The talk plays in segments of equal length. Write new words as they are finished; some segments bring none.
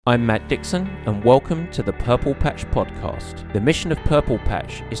I'm Matt Dixon, and welcome to the Purple Patch Podcast. The mission of Purple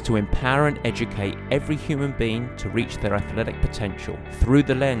Patch is to empower and educate every human being to reach their athletic potential. Through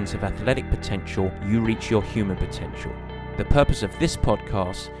the lens of athletic potential, you reach your human potential. The purpose of this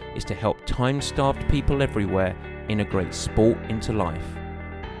podcast is to help time-starved people everywhere integrate sport into life.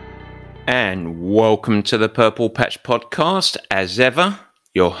 And welcome to the Purple Patch Podcast. As ever,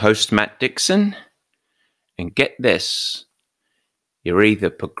 your host Matt Dixon. And get this. You're either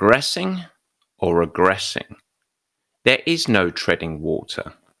progressing or regressing. There is no treading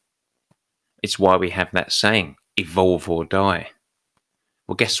water. It's why we have that saying, evolve or die.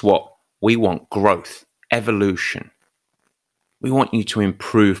 Well, guess what? We want growth, evolution. We want you to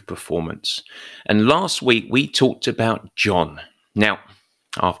improve performance. And last week we talked about John. Now,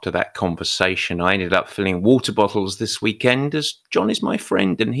 after that conversation, I ended up filling water bottles this weekend as John is my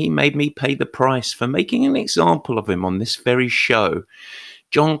friend and he made me pay the price for making an example of him on this very show.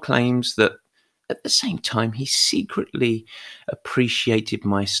 John claims that at the same time, he secretly appreciated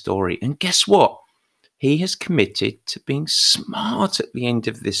my story. And guess what? He has committed to being smart at the end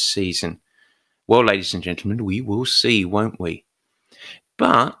of this season. Well, ladies and gentlemen, we will see, won't we?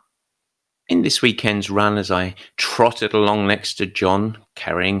 But in this weekend's run, as I trotted along next to John,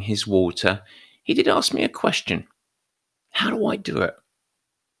 carrying his water, he did ask me a question. How do I do it?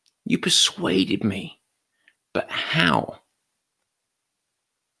 You persuaded me, but how?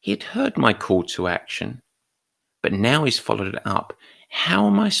 He had heard my call to action, but now he's followed it up. How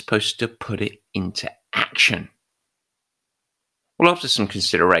am I supposed to put it into action? Well, after some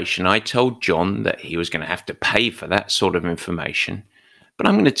consideration, I told John that he was going to have to pay for that sort of information. But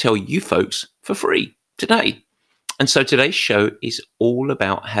I'm going to tell you folks for free today. And so today's show is all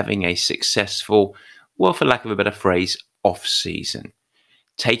about having a successful, well, for lack of a better phrase, off-season.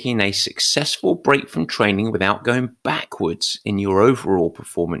 Taking a successful break from training without going backwards in your overall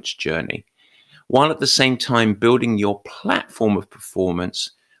performance journey, while at the same time building your platform of performance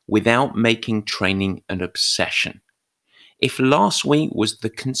without making training an obsession. If last week was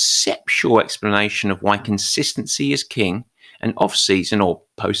the conceptual explanation of why consistency is king, and off-season or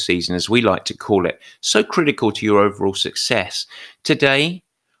post-season, as we like to call it, so critical to your overall success, today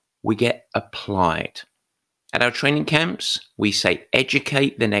we get applied. At our training camps, we say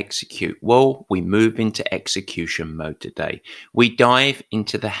educate, then execute. Well, we move into execution mode today. We dive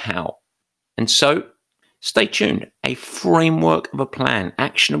into the how. And so, stay tuned. A framework of a plan,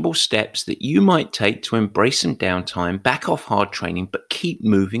 actionable steps that you might take to embrace some downtime, back off hard training, but keep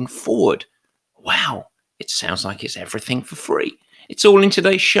moving forward. Wow. It sounds like it's everything for free. It's all in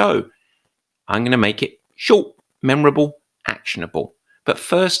today's show. I'm going to make it short, memorable, actionable. But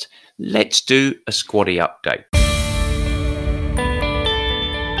first, let's do a squatty update.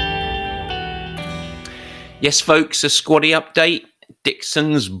 Yes, folks, a squatty update.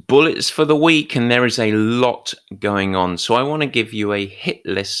 Dixon's bullets for the week, and there is a lot going on. So I want to give you a hit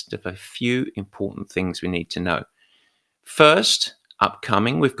list of a few important things we need to know. First,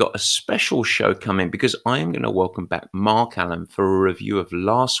 upcoming, we've got a special show coming because I am going to welcome back Mark Allen for a review of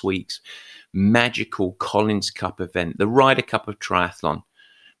last week's magical Collins Cup event, the Ryder Cup of Triathlon.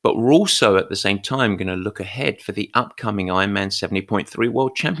 But we're also at the same time going to look ahead for the upcoming Ironman 70.3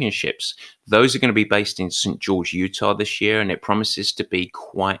 World Championships. Those are going to be based in St. George, Utah this year, and it promises to be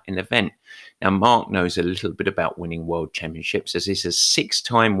quite an event. Now, Mark knows a little bit about winning world championships as he's a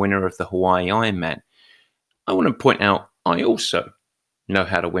 6-time winner of the Hawaii Ironman. I want to point out, I also know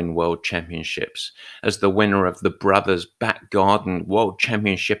how to win world championships as the winner of the Brothers Back Garden World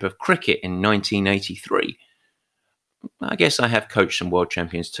Championship of Cricket in 1983. I guess I have coached some world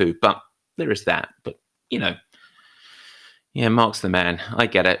champions too, but there is that. But, Mark's the man. I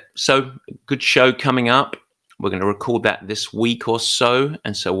get it. So, good show coming up. We're going to record that this week or so,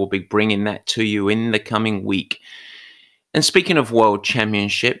 and so we'll be bringing that to you in the coming week. And speaking of world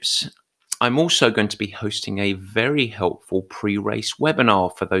championships, I'm also going to be hosting a very helpful pre-race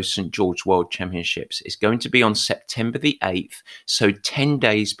webinar for those St. George World Championships. It's going to be on September the 8th, so 10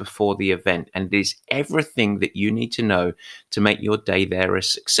 days before the event, and it is everything that you need to know to make your day there a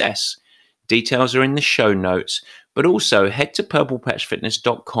success. Details are in the show notes, but also head to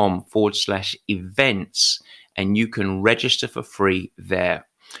purplepatchfitness.com/events, and you can register for free there.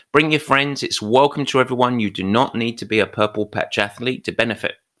 Bring your friends. It's welcome to everyone. You do not need to be a Purple Patch athlete to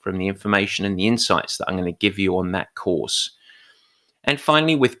benefit from the information and the insights that I'm going to give you on that course. And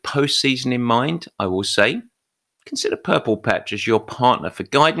finally, with post-season in mind, I will say, consider Purple Patch as your partner for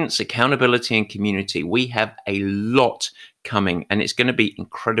guidance, accountability, and community. We have a lot coming, and it's going to be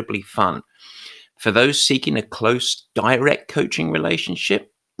incredibly fun. For those seeking a close, direct coaching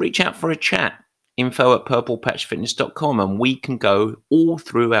relationship, reach out for a chat. info@purplepatchfitness.com, and we can go all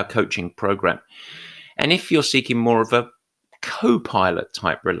through our coaching program. And if you're seeking more of a co-pilot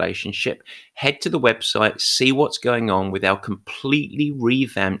type relationship, head to the website, see what's going on with our completely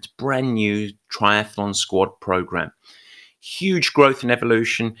revamped, brand new Triathlon Squad program. Huge growth and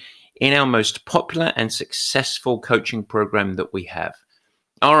evolution in our most popular and successful coaching program that we have.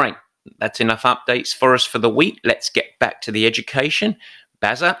 All right, that's enough updates for us for the week. Let's get back to the education.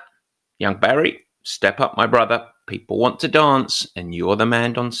 Bazza, young Barry, step up, my brother. People want to dance, and you're the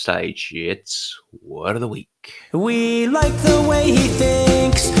man on stage. It's Word of the Week. We like the way he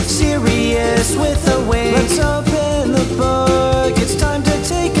thinks, serious with a wink. Let's open the book, it's time to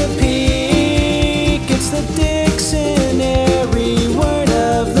take a peek. It's the Dictionary Word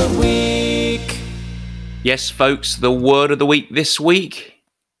of the Week. Yes, folks, the Word of the Week this week,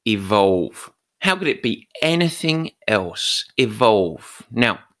 evolve. How could it be anything else? Evolve.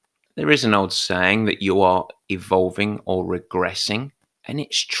 Now, there is an old saying that you are evolving or regressing, and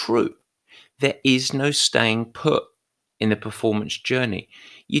it's true. There is no staying put in the performance journey.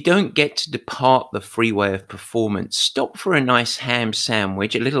 You don't get to depart the freeway of performance, stop for a nice ham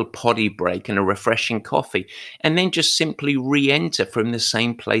sandwich, a little potty break, and a refreshing coffee, and then just simply re-enter from the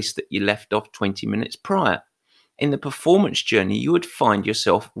same place that you left off 20 minutes prior. In the performance journey, you would find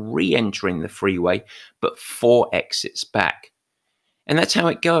yourself re-entering the freeway, but 4 exits back. And that's how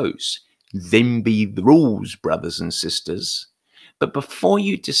it goes. Them be the rules, brothers and sisters. But before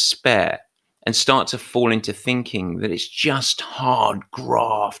you despair and start to fall into thinking that it's just hard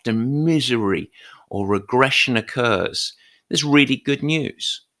graft and misery or regression occurs, there's really good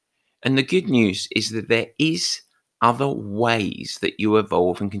news. And the good news is that there is other ways that you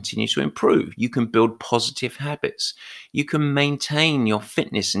evolve and continue to improve. You can build positive habits. You can maintain your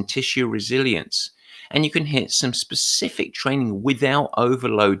fitness and tissue resilience. And you can hit some specific training without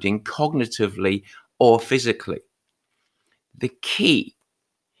overloading cognitively or physically. The key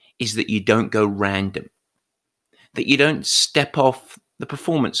is that you don't go random, that you don't step off the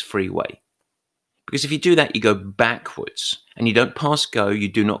performance freeway. Because if you do that, you go backwards, and you don't pass go, you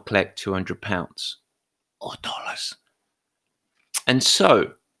do not collect £200 or dollars. And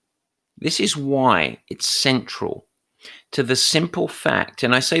so, this is why it's central to the simple fact,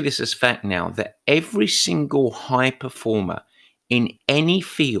 and I say this as fact now, that every single high performer in any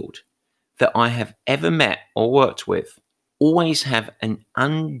field that I have ever met or worked with always have an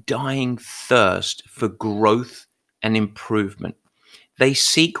undying thirst for growth and improvement. They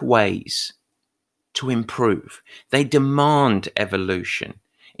seek ways to improve. They demand evolution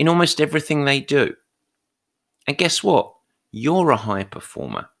in almost everything they do. And guess what? You're a high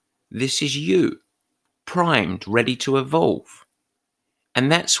performer. This is you, primed, ready to evolve.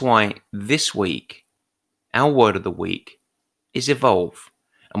 And that's why this week, our word of the week is evolve.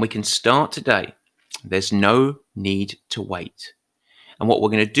 And we can start today. There's no need to wait. And what we're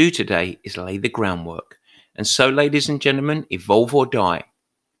going to do today is lay the groundwork. And so, ladies and gentlemen, evolve or die.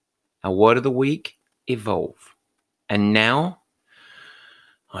 Our word of the week, evolve. And now,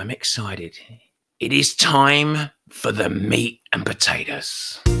 I'm excited. It is time for the meat and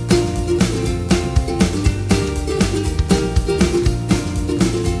potatoes.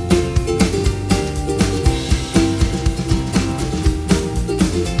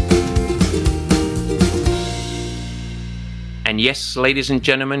 And yes, ladies and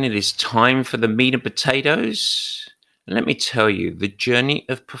gentlemen, it is time for the meat and potatoes. And let me tell you, the journey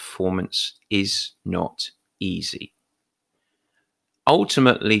of performance is not easy.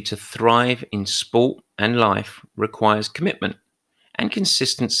 Ultimately, to thrive in sport and life requires commitment and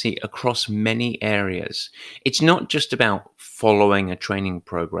consistency across many areas. It's not just about following a training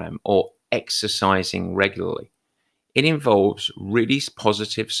program or exercising regularly. It involves really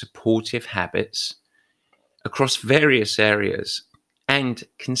positive, supportive habits across various areas and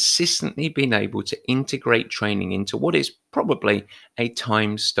consistently being able to integrate training into what is probably a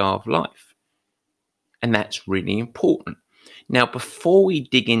time-starved life. And that's really important. Now, before we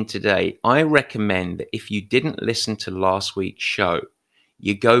dig in today, I recommend that if you didn't listen to last week's show,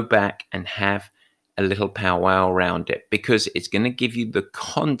 you go back and have a little powwow around it, because it's going to give you the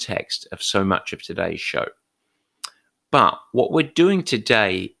context of so much of today's show. But what we're doing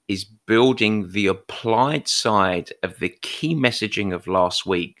today is building the applied side of the key messaging of last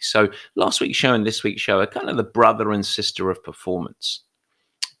week. So last week's show and this week's show are kind of the brother and sister of performance.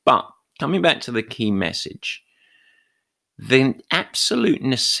 But coming back to the key message, the absolute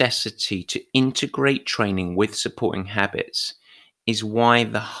necessity to integrate training with supporting habits is why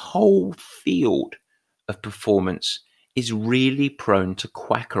the whole field of performance is really prone to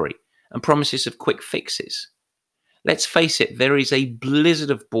quackery and promises of quick fixes. Let's face it, there is a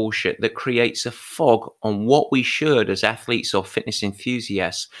blizzard of bullshit that creates a fog on what we should, as athletes or fitness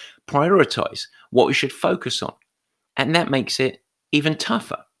enthusiasts, prioritize, what we should focus on. And that makes it even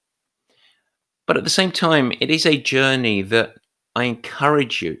tougher. But at the same time, it is a journey that I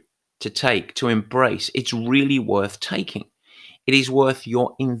encourage you to take, to embrace. It's really worth taking. It is worth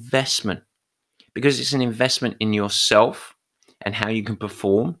your investment because it's an investment in yourself and how you can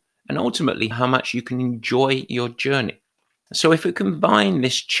perform, and ultimately how much you can enjoy your journey. So if we combine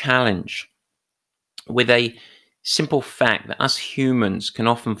this challenge with a simple fact that us humans can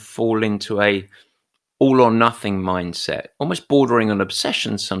often fall into a all or nothing mindset, almost bordering on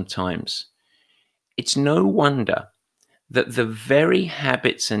obsession sometimes, it's no wonder that the very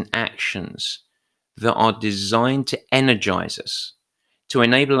habits and actions that are designed to energize us, to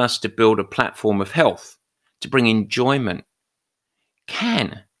enable us to build a platform of health, to bring enjoyment,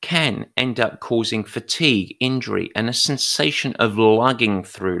 can end up causing fatigue, injury, and a sensation of lugging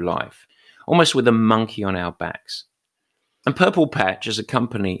through life, almost with a monkey on our backs. And Purple Patch as a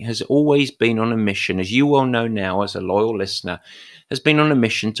company has always been on a mission, as you well know now as a loyal listener, has been on a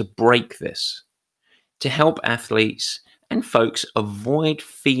mission to break this, to help athletes and folks avoid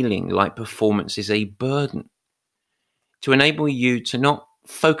feeling like performance is a burden, to enable you to not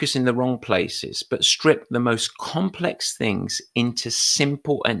focus in the wrong places, but strip the most complex things into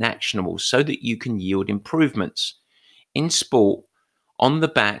simple and actionable so that you can yield improvements in sport on the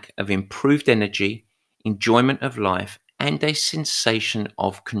back of improved energy, enjoyment of life, and a sensation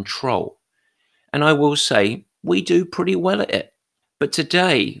of control. And I will say, we do pretty well at it. But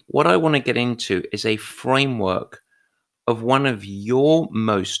today, what I want to get into is a framework of one of your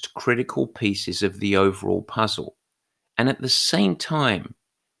most critical pieces of the overall puzzle. And at the same time,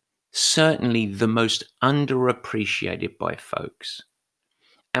 certainly the most underappreciated by folks.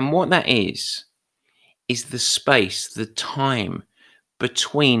 And what that is the space, the time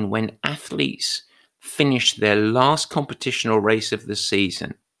between when athletes finish their last competition or race of the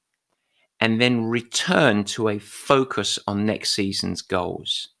season and then return to a focus on next season's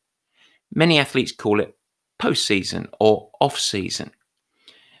goals. Many athletes call it postseason or off-season.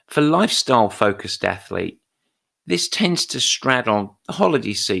 For lifestyle-focused athlete, this tends to straddle the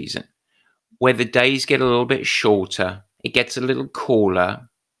holiday season, where the days get a little bit shorter, it gets a little cooler,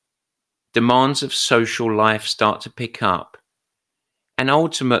 demands of social life start to pick up, and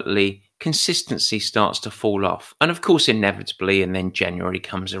ultimately consistency starts to fall off. And of course, inevitably, and then January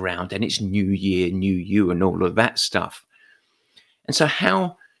comes around and it's new year, new you, and all of that stuff. And so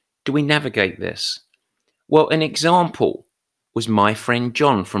how do we navigate this? Well, an example was my friend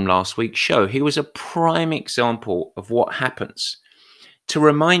John from last week's show. He was a prime example of what happens. To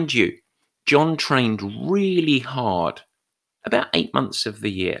remind you, John trained really hard about 8 months of the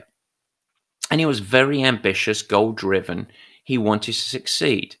year. And he was very ambitious, goal-driven. He wanted to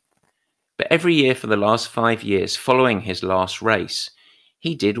succeed. But every year for the last 5 years, following his last race,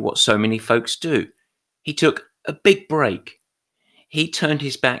 he did what so many folks do. He took a big break. He turned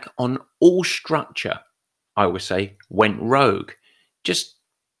his back on all structure. I would say went rogue, just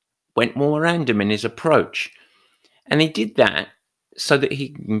went more random in his approach. And he did that so that he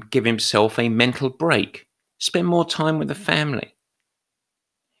can give himself a mental break, spend more time with the family.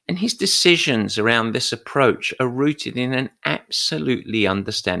 And his decisions around this approach are rooted in an absolutely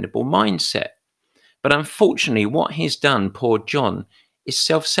understandable mindset. But unfortunately, what he's done, poor John, is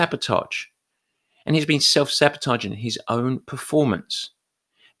self-sabotage. And he's been self-sabotaging his own performance.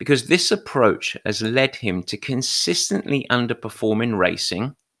 Because this approach has led him to consistently underperform in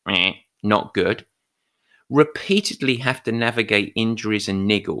racing, not good, repeatedly have to navigate injuries and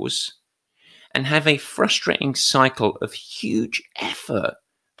niggles, and have a frustrating cycle of huge effort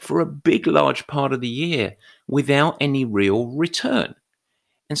for a big, large part of the year without any real return.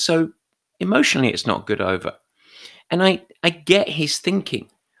 And so emotionally, it's not good over. And I get his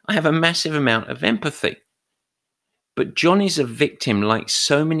thinking. I have a massive amount of empathy. But John is a victim, like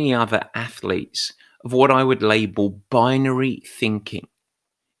so many other athletes, of what I would label binary thinking.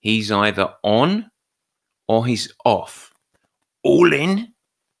 He's either on or he's off. All in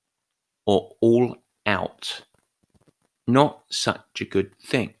or all out. Not such a good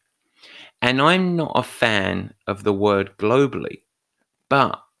thing. And I'm not a fan of the word globally,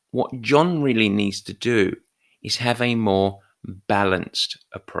 but what John really needs to do is have a more balanced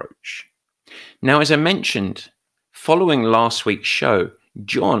approach. Now, as I mentioned, following last week's show,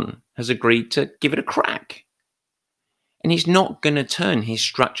 John has agreed to give it a crack. And he's not going to turn his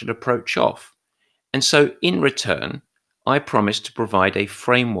structured approach off. And so in return, I promised to provide a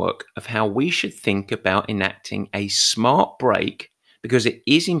framework of how we should think about enacting a smart break, because it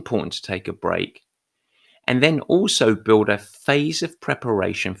is important to take a break, and then also build a phase of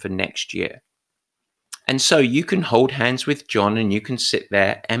preparation for next year. And so you can hold hands with John and you can sit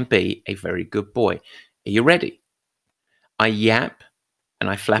there and be a very good boy. Are you ready? I yap and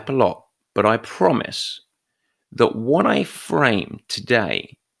I flap a lot, but I promise that what I frame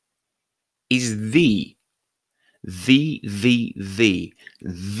today is the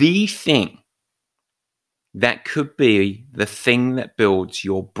thing that could be the thing that builds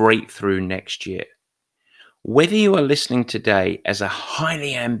your breakthrough next year. Whether you are listening today as a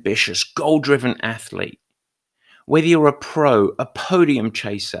highly ambitious, goal-driven athlete, whether you're a pro, a podium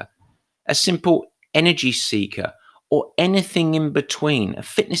chaser, a simple energy seeker, or anything in between, a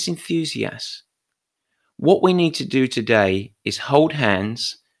fitness enthusiast, what we need to do today is hold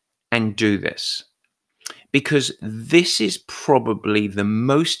hands and do this. Because this is probably the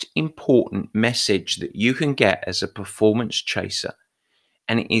most important message that you can get as a performance chaser.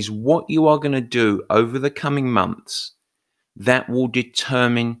 And it is what you are going to do over the coming months that will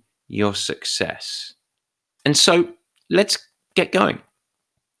determine your success. And so let's get going.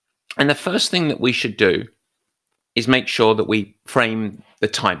 And the first thing that we should do is make sure that we frame the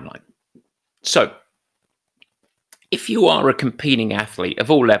timeline. So if you are a competing athlete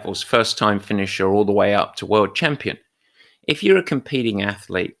of all levels, first-time finisher all the way up to world champion, if you're a competing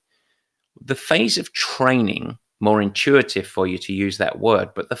athlete, the phase of training, more intuitive for you to use that word,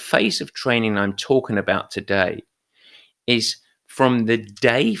 but the phase of training I'm talking about today is from the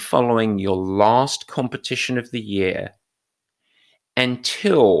day following your last competition of the year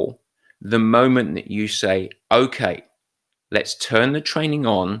until the moment that you say, okay, let's turn the training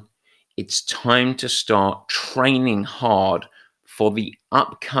on. It's time to start training hard for the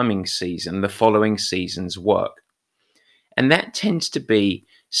upcoming season, the following season's work. And that tends to be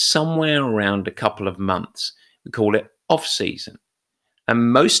somewhere around a couple of months. We call it off-season.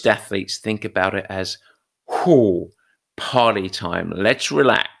 And most athletes think about it as, party time, let's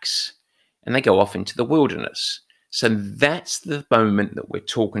relax. And they go off into the wilderness. So that's the moment that we're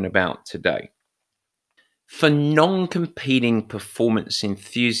talking about today. For non-competing performance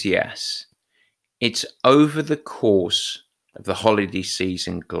enthusiasts, it's over the course of the holiday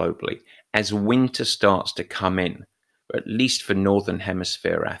season globally as winter starts to come in, or at least for Northern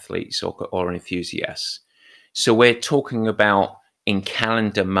Hemisphere athletes or enthusiasts. So we're talking about in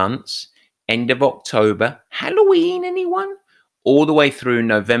calendar months, end of October, Halloween, anyone? All the way through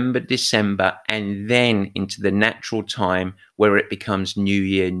November, December, and then into the natural time where it becomes New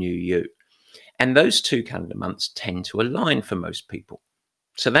Year, New You. And those two calendar months tend to align for most people.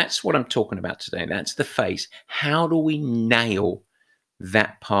 So that's what I'm talking about today. That's the phase. How do we nail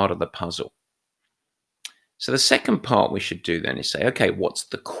that part of the puzzle? So the second part we should do then is say, okay, what's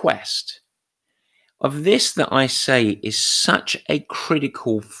the quest? Of this that I say is such a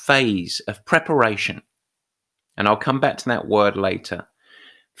critical phase of preparation. And I'll come back to that word later.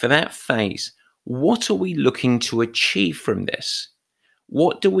 For that phase, what are we looking to achieve from this?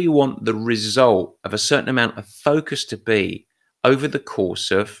 What do we want the result of a certain amount of focus to be over the course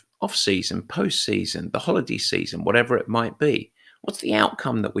of off-season, post-season, the holiday season, whatever it might be? What's the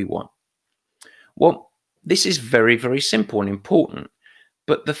outcome that we want? Well, this is very, very simple and important.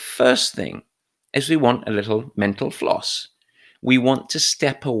 But the first thing is we want a little mental floss. We want to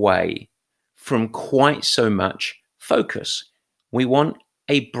step away from quite so much focus. We want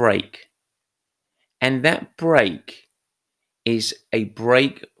a break. And that break is a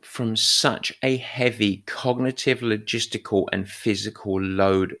break from such a heavy cognitive, logistical, and physical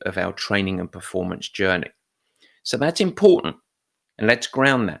load of our training and performance journey. So that's important. And let's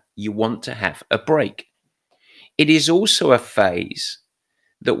ground that. You want to have a break. It is also a phase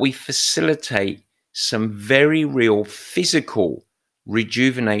that we facilitate some very real physical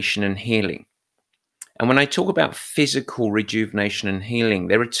rejuvenation and healing. And when I talk about physical rejuvenation and healing,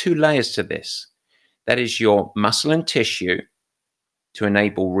 there are two layers to this. That is your muscle and tissue to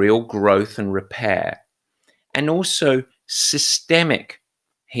enable real growth and repair, and also systemic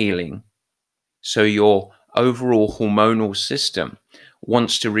healing. So your overall hormonal system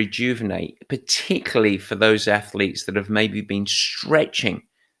wants to rejuvenate, particularly for those athletes that have maybe been stretching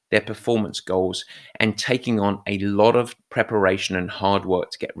their performance goals and taking on a lot of preparation and hard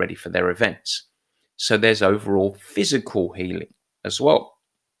work to get ready for their events. So there's overall physical healing as well.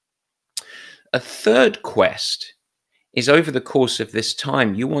 A third quest is over the course of this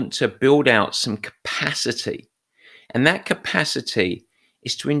time, you want to build out some capacity. And that capacity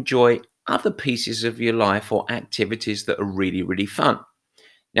is to enjoy other pieces of your life or activities that are really, really fun.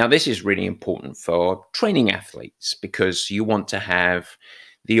 Now, this is really important for training athletes because you want to have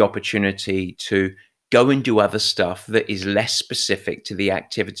the opportunity to go and do other stuff that is less specific to the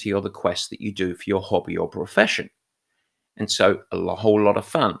activity or the quest that you do for your hobby or profession. And so a whole lot of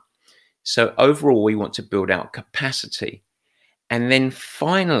fun. So overall, we want to build out capacity. And then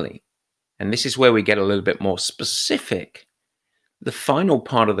finally, and this is where we get a little bit more specific, the final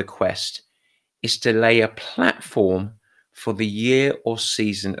part of the quest is to lay a platform for the year or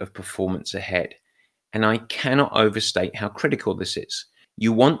season of performance ahead. And I cannot overstate how critical this is.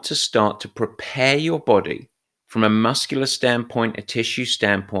 You want to start to prepare your body from a muscular standpoint, a tissue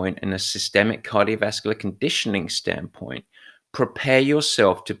standpoint, and a systemic cardiovascular conditioning standpoint. Prepare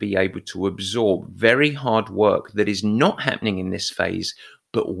yourself to be able to absorb very hard work that is not happening in this phase,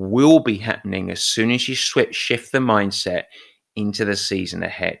 but will be happening as soon as you shift the mindset into the season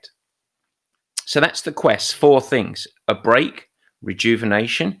ahead. So that's the quest. 4 things: a break,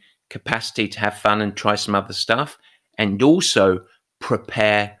 rejuvenation, capacity to have fun and try some other stuff, and also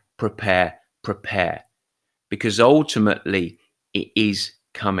prepare. Because ultimately it is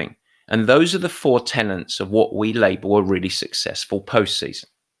coming. And those are the 4 tenets of what we label a really successful postseason.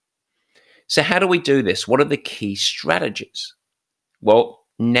 So how do we do this? What are the key strategies? Well,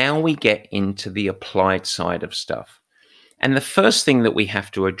 now we get into the applied side of stuff. And the first thing that we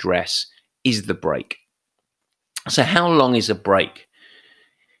have to address is the break. So how long is a break?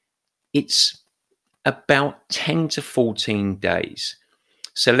 It's about 10 to 14 days.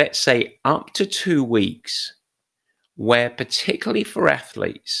 So let's say up to 2 weeks, where particularly for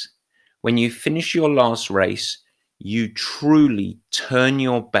athletes, when you finish your last race, you truly turn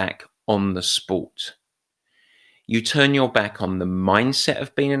your back on the sport. You turn your back on the mindset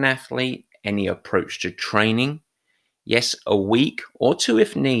of being an athlete, any approach to training. Yes, a week or 2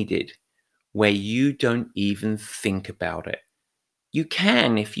 if needed, where you don't even think about it. You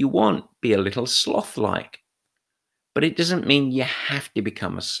can, if you want, be a little sloth-like, but it doesn't mean you have to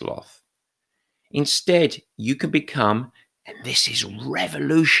become a sloth. Instead, you can become, and this is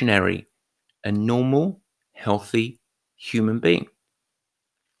revolutionary, a normal, healthy human being.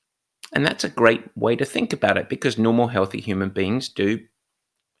 And that's a great way to think about it, because normal, healthy human beings do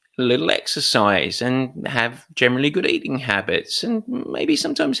a little exercise and have generally good eating habits and maybe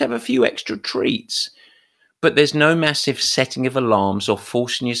sometimes have a few extra treats. But there's no massive setting of alarms or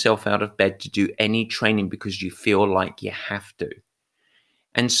forcing yourself out of bed to do any training because you feel like you have to.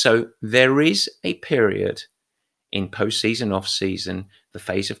 And so there is a period in postseason, off-season, the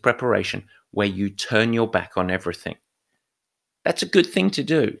phase of preparation, where you turn your back on everything. That's a good thing to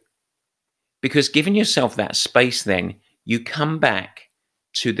do, because giving yourself that space, then you come back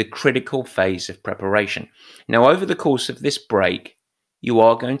to the critical phase of preparation. Now, over the course of this break, you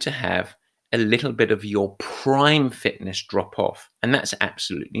are going to have a little bit of your prime fitness drop off, and that's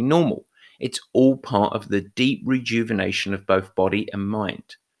absolutely normal. It's all part of the deep rejuvenation of both body and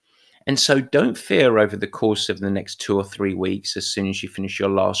mind. And so don't fear over the course of the next 2 or 3 weeks, as soon as you finish your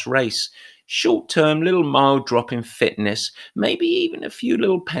last race, short-term little mild drop in fitness, maybe even a few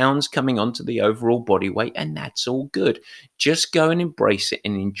little pounds coming onto the overall body weight, and that's all good. Just go and embrace it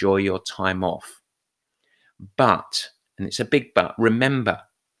and enjoy your time off. But, and it's a big but, remember,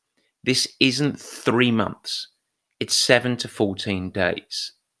 this isn't 3 months. It's 7 to 14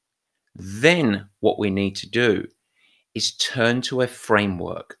 days. Then what we need to do is turn to a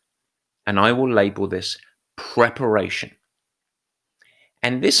framework, and I will label this preparation.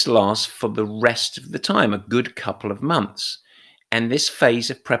 And this lasts for the rest of the time, a good couple of months. And this phase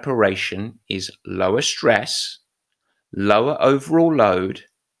of preparation is lower stress, lower overall load,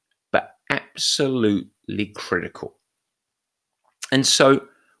 but absolutely critical. And so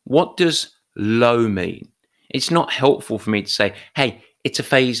what does low mean? It's not helpful for me to say, hey, it's a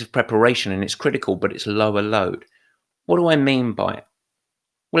phase of preparation and it's critical, but it's lower load. What do I mean by it?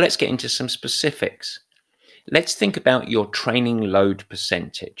 Well, let's get into some specifics. Let's think about your training load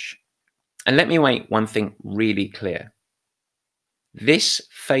percentage. And let me make one thing really clear. This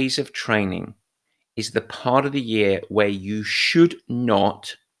phase of training is the part of the year where you should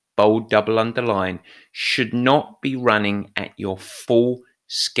not, bold double underline, should not be running at your full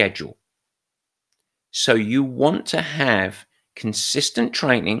schedule. So you want to have consistent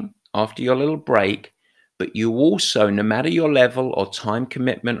training after your little break, but you also, no matter your level or time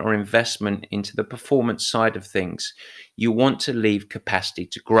commitment or investment into the performance side of things, you want to leave capacity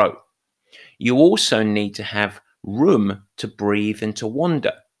to grow. You also need to have room to breathe and to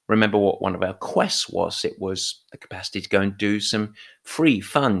wander. Remember what one of our quests was. It was the capacity to go and do some free,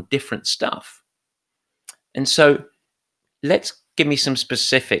 fun, different stuff. And so let's give me some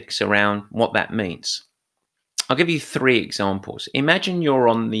specifics around what that means. I'll give you 3 examples. Imagine you're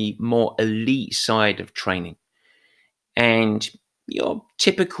on the more elite side of training, and your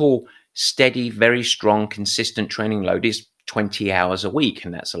typical steady, very strong, consistent training load is 20 hours a week,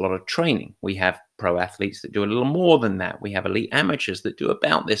 and that's a lot of training. We have pro athletes that do a little more than that. We have elite amateurs that do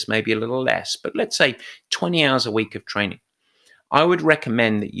about this, maybe a little less, but let's say 20 hours a week of training. I would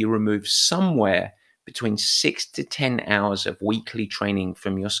recommend that you remove somewhere between 6 to 10 hours of weekly training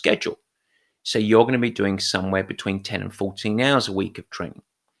from your schedule. So you're going to be doing somewhere between 10 and 14 hours a week of training.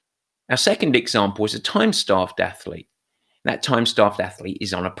 Our second example is a time-starved athlete. That time-starved athlete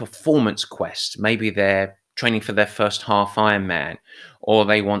is on a performance quest. Maybe they're training for their first half Ironman, or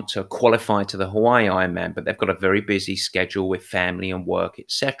they want to qualify to the Hawaii Ironman, but they've got a very busy schedule with family and work,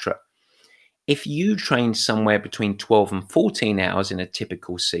 etc. If you train somewhere between 12 and 14 hours in a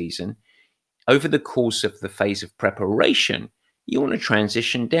typical season, over the course of the phase of preparation, you want to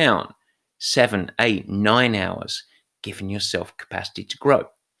transition down 7, 8, 9 hours, giving yourself capacity to grow.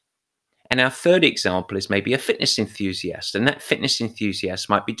 And our third example is maybe a fitness enthusiast, and that fitness enthusiast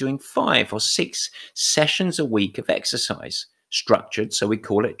might be doing 5 or 6 sessions a week of exercise, structured, so we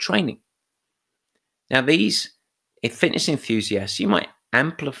call it training. Now, these fitness enthusiasts, you might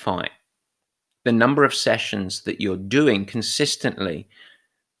amplify the number of sessions that you're doing consistently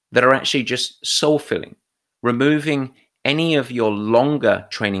that are actually just soul filling, removing any of your longer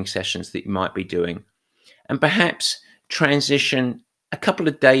training sessions that you might be doing, and perhaps transition a couple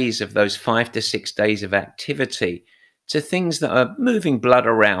of days of those 5 to 6 days of activity to things that are moving blood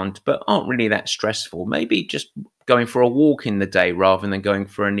around but aren't really that stressful. Maybe just going for a walk in the day rather than going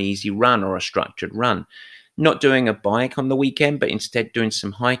for an easy run or a structured run. Not doing a bike on the weekend, but instead doing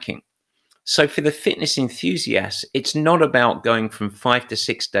some hiking. So for the fitness enthusiasts, it's not about going from 5 to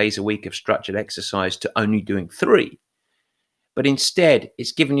 6 days a week of structured exercise to only doing 3. But instead,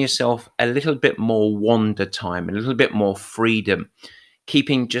 it's giving yourself a little bit more wander time, a little bit more freedom,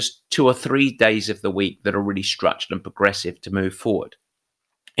 keeping just 2 or 3 days of the week that are really structured and progressive to move forward.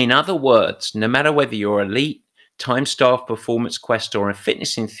 In other words, no matter whether you're elite, time-starved performance quest, or a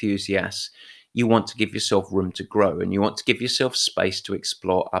fitness enthusiast, you want to give yourself room to grow, and you want to give yourself space to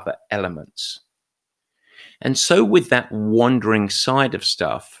explore other elements. And so with that wandering side of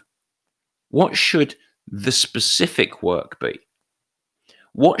stuff, what should the specific work be?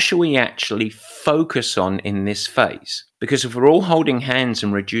 What should we actually focus on in this phase? Because if we're all holding hands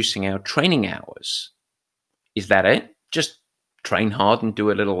and reducing our training hours, is that it? Just train hard and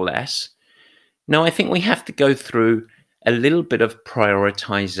do a little less? No, I think we have to go through a little bit of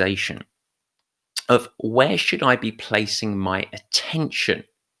prioritization of where should I be placing my attention?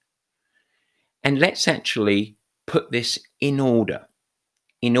 And let's actually put this in order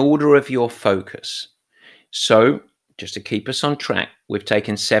of your focus. So just to keep us on track, we've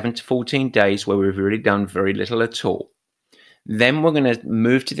taken 7 to 14 days where we've really done very little at all. Then we're going to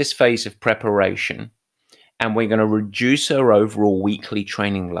move to this phase of preparation, and we're going to reduce our overall weekly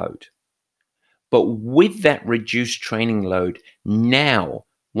training load. But with that reduced training load, now,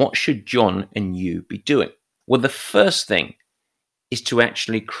 what should John and you be doing? Well, the first thing is to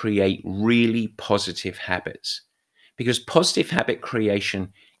actually create really positive habits, because positive habit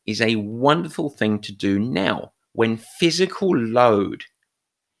creation is a wonderful thing to do now. When physical load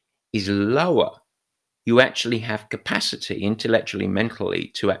is lower, you actually have capacity intellectually, mentally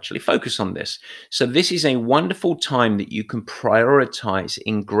to actually focus on this. So this is a wonderful time that you can prioritize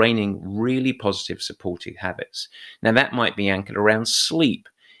ingraining really positive supportive habits. Now that might be anchored around sleep,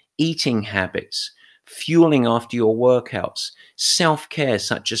 eating habits, fueling after your workouts, self-care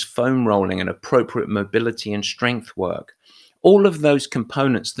such as foam rolling and appropriate mobility and strength work. All of those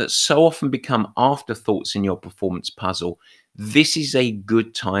components that so often become afterthoughts in your performance puzzle, this is a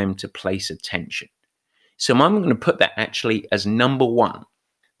good time to place attention. So I'm going to put that actually as number 1.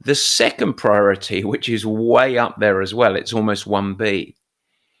 The second priority, which is way up there as well, it's almost 1B,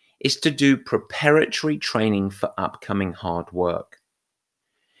 is to do preparatory training for upcoming hard work.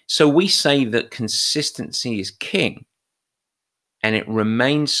 So we say that consistency is king, and it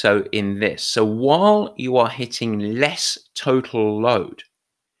remains so in this. So while you are hitting less total load,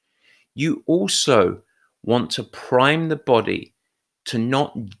 you also want to prime the body to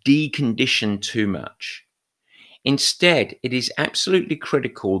not decondition too much. Instead, it is absolutely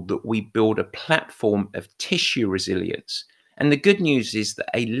critical that we build a platform of tissue resilience. And the good news is that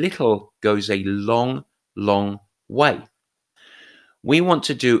a little goes a long, long way. We want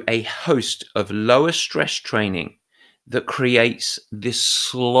to do a host of lower stress training that creates this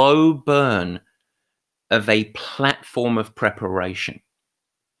slow burn of a platform of preparation.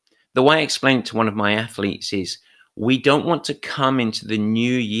 The way I explained it to one of my athletes is, we don't want to come into the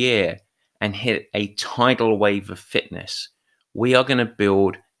new year and hit a tidal wave of fitness. We are going to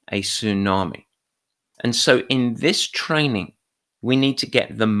build a tsunami. And so in this training, we need to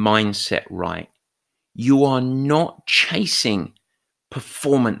get the mindset right. You are not chasing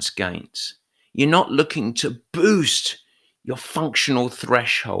performance gains. You're not looking to boost your functional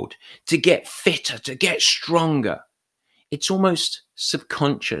threshold, to get fitter, to get stronger. It's almost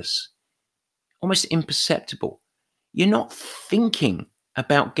subconscious, almost imperceptible. You're not thinking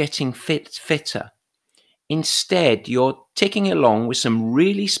about getting fitter. Instead, you're ticking along with some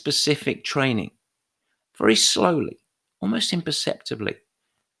really specific training, very slowly, almost imperceptibly,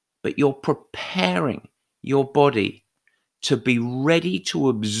 but you're preparing your body to be ready to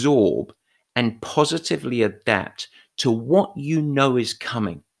absorb and positively adapt to what you know is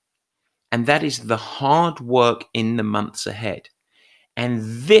coming. And that is the hard work in the months ahead. And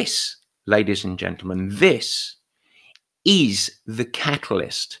this, ladies and gentlemen, this is the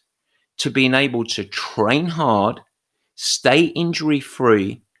catalyst to being able to train hard, stay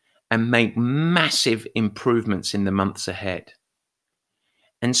injury-free, and make massive improvements in the months ahead.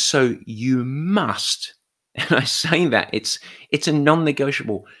 And so you must, and I say that, it's a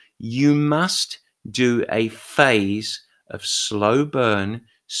non-negotiable, you must do a phase of slow burn,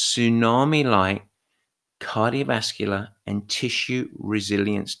 tsunami-like cardiovascular and tissue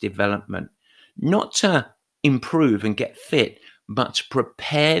resilience development, not to improve and get fit, but to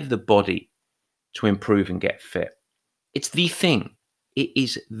prepare the body to improve and get fit. It's the thing. It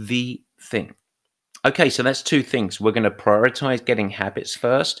is the thing. Okay, so that's two things. We're going to prioritize getting habits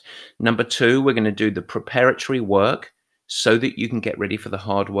first. Number two, we're going to do the preparatory work so that you can get ready for the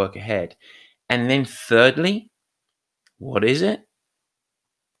hard work ahead. And then thirdly, what is it?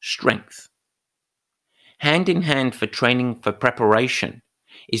 Strength. Hand in hand for training for preparation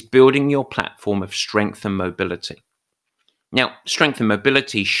is building your platform of strength and mobility. Now, strength and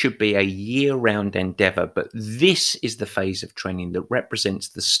mobility should be a year-round endeavor, but this is the phase of training that represents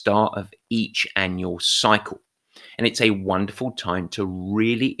the start of each annual cycle. And it's a wonderful time to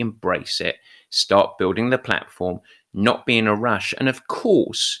really embrace it, start building the platform, not be in a rush, and of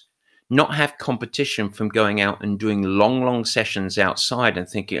course, not have competition from going out and doing long sessions outside and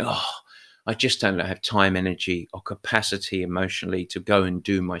thinking, I just don't have time, energy, or capacity emotionally to go and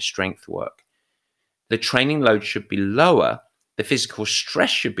do my strength work. The training load should be lower, the physical stress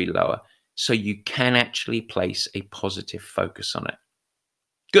should be lower, so you can actually place a positive focus on it.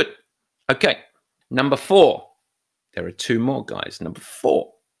 Good. Okay. Number 4. There are 2 more, guys. Number 4.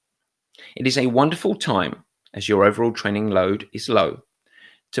 It is a wonderful time, as your overall training load is low,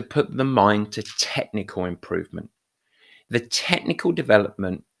 to put the mind to technical improvement. The technical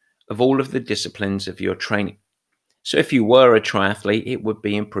development of all of the disciplines of your training. So if you were a triathlete, it would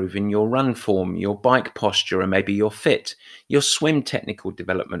be improving your run form, your bike posture, and maybe your fit, your swim technical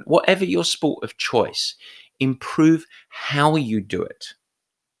development, whatever your sport of choice, improve how you do it.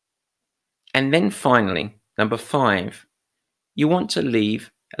 And then finally, number 5, you want to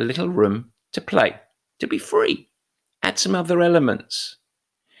leave a little room to play, to be free, add some other elements.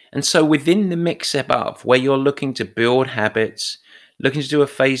 And so within the mix above, where you're looking to build habits, looking to do a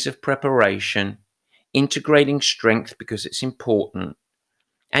phase of preparation, integrating strength because it's important,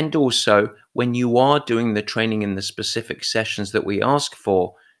 and also when you are doing the training in the specific sessions that we ask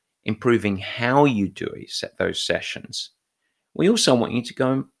for, improving how you do those sessions. We also want you to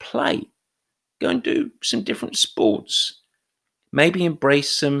go and play, go and do some different sports, maybe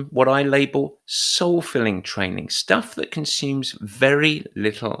embrace some what I label soul-filling training, stuff that consumes very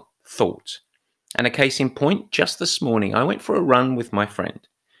little thought. And a case in point, just this morning, I went for a run with my friend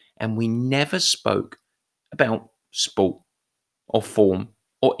and we never spoke about sport or form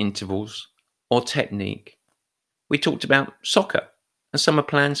or intervals or technique. We talked about soccer and summer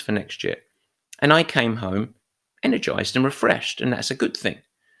plans for next year. And I came home energized and refreshed, and that's a good thing.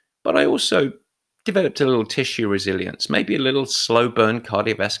 But I also developed a little tissue resilience, maybe a little slow burn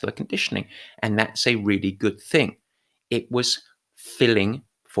cardiovascular conditioning, and that's a really good thing. It was filling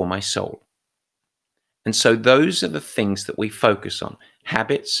for my soul. And so those are the things that we focus on: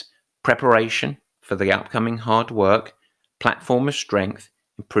 habits, preparation for the upcoming hard work, platform of strength,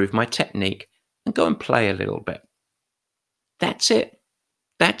 improve my technique, and go and play a little bit. That's it.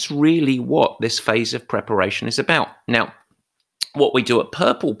 That's really what this phase of preparation is about. Now, what we do at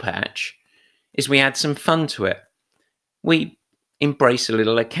Purple Patch is we add some fun to it. We embrace a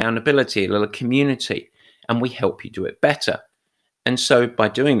little accountability, a little community, and we help you do it better. And so by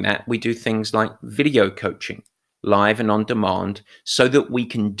doing that, we do things like video coaching, live and on demand, so that we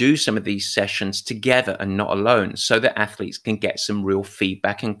can do some of these sessions together and not alone, so that athletes can get some real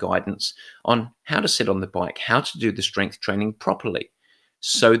feedback and guidance on how to sit on the bike, how to do the strength training properly,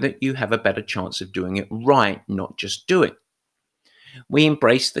 so that you have a better chance of doing it right, not just do it. We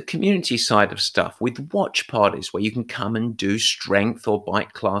embrace the community side of stuff with watch parties where you can come and do strength or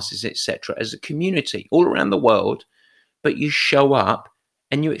bike classes, etc. as a community all around the world, but you show up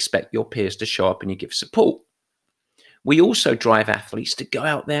and you expect your peers to show up and you give support. We also drive athletes to go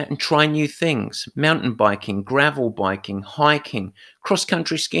out there and try new things: mountain biking, gravel biking, hiking,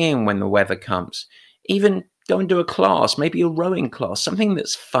 cross-country skiing when the weather comes, even go and do a class, maybe a rowing class, something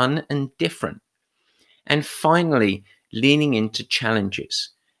that's fun and different. And finally, leaning into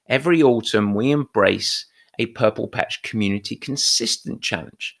challenges. Every autumn, we embrace a Purple Patch Community Consistent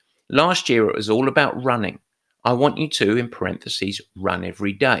Challenge. Last year, it was all about running. I want you to, in parentheses, run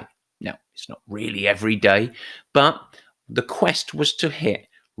every day. Now, it's not really every day, but the quest was to hit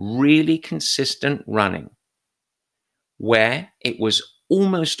really consistent running, where it was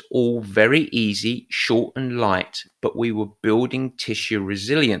almost all very easy, short and light, but we were building tissue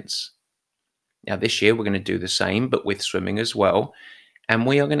resilience. Now, this year, we're going to do the same, but with swimming as well. And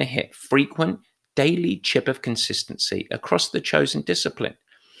we are going to hit frequent daily chip of consistency across the chosen discipline.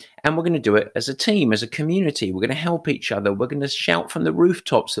 And we're going to do it as a team, as a community. We're going to help each other. We're going to shout from the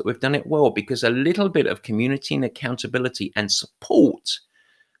rooftops that we've done it well, because a little bit of community and accountability and support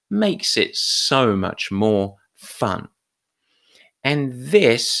makes it so much more fun. And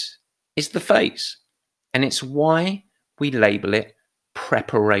this is the phase. And it's why we label it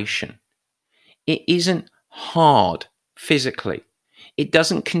preparation. It isn't hard physically. It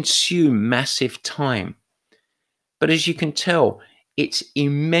doesn't consume massive time. But as you can tell, it's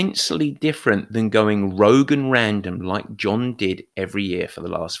immensely different than going rogue and random like John did every year for the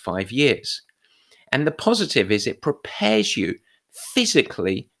last 5 years. And the positive is it prepares you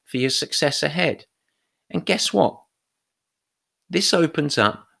physically for your success ahead. And guess what? This opens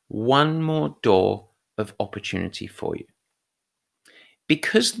up one more door of opportunity for you.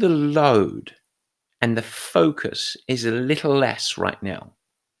 Because the load and the focus is a little less right now,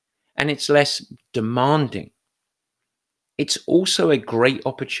 and it's less demanding, it's also a great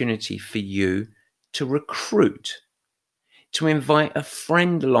opportunity for you to recruit, to invite a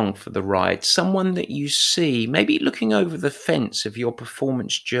friend along for the ride, someone that you see maybe looking over the fence of your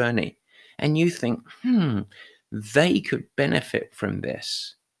performance journey, and you think, they could benefit from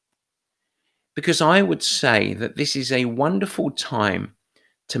this. Because I would say that this is a wonderful time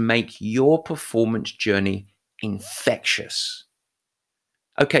to make your performance journey infectious.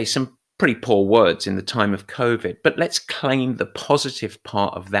 Okay, some pretty poor words in the time of COVID, but let's claim the positive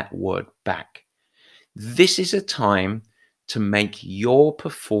part of that word back. This is a time to make your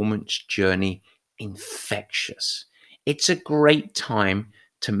performance journey infectious. It's a great time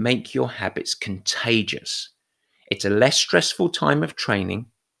to make your habits contagious. It's a less stressful time of training,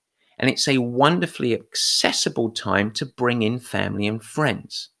 and it's a wonderfully accessible time to bring in family and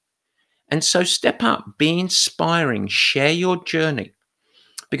friends. And so step up, be inspiring, share your journey,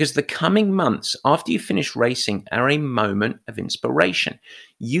 because the coming months after you finish racing are a moment of inspiration.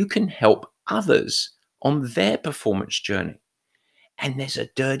 You can help others on their performance journey. And there's a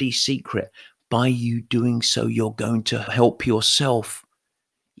dirty secret. By you doing so, you're going to help yourself.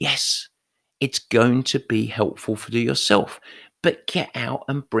 Yes, it's going to be helpful for yourself, but get out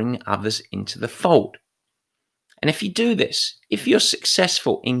and bring others into the fold. And if you do this, if you're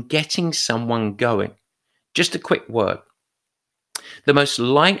successful in getting someone going, just a quick word. The most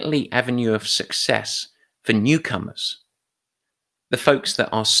likely avenue of success for newcomers, the folks that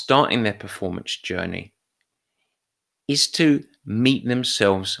are starting their performance journey, is to meet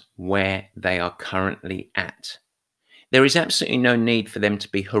themselves where they are currently at. There is absolutely no need for them to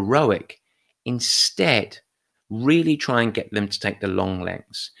be heroic. Instead, really try and get them to take the long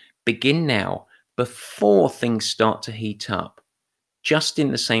lens. Begin now, before things start to heat up, just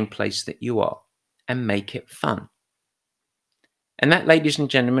in the same place that you are, and make it fun. And that, ladies and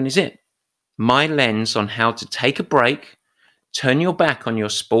gentlemen, is it. My lens on how to take a break, turn your back on your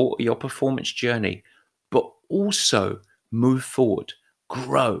sport or your performance journey, but also move forward,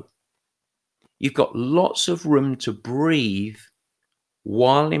 grow. You've got lots of room to breathe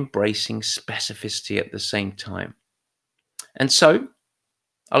while embracing specificity at the same time. And so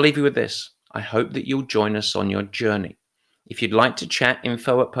I'll leave you with this. I hope that you'll join us on your journey. If you'd like to chat,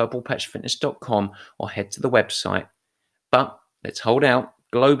 info@purplepatchfitness.com, or head to the website. But let's hold out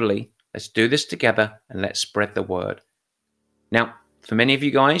globally. Let's do this together and let's spread the word. Now, for many of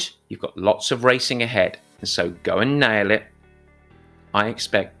you guys, you've got lots of racing ahead, and so go and nail it. I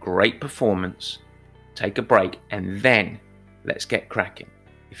expect great performance. Take a break, and then let's get cracking.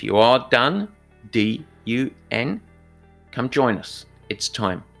 If you are done, DUN, come join us. It's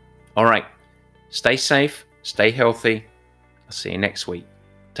time. All right. Stay safe. Stay healthy. I'll see you next week.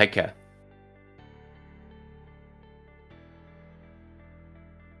 Take care.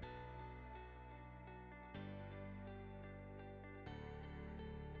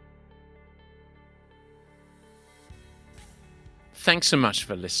 Thanks so much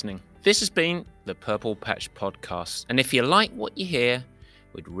for listening. This has been the Purple Patch Podcast. And if you like what you hear,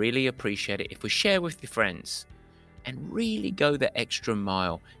 we'd really appreciate it if we share with your friends and really go the extra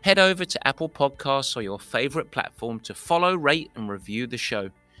mile. Head over to Apple Podcasts or your favorite platform to follow, rate, and review the show.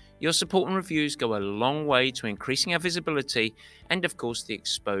 Your support and reviews go a long way to increasing our visibility and, of course, the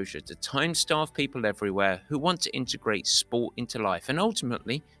exposure to time-starved people everywhere who want to integrate sport into life and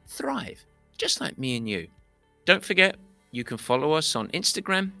ultimately thrive, just like me and you. Don't forget, you can follow us on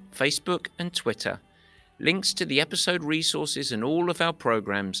Instagram, Facebook, and Twitter. Links to the episode resources and all of our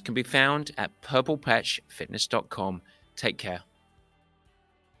programs can be found at purplepatchfitness.com. Take care.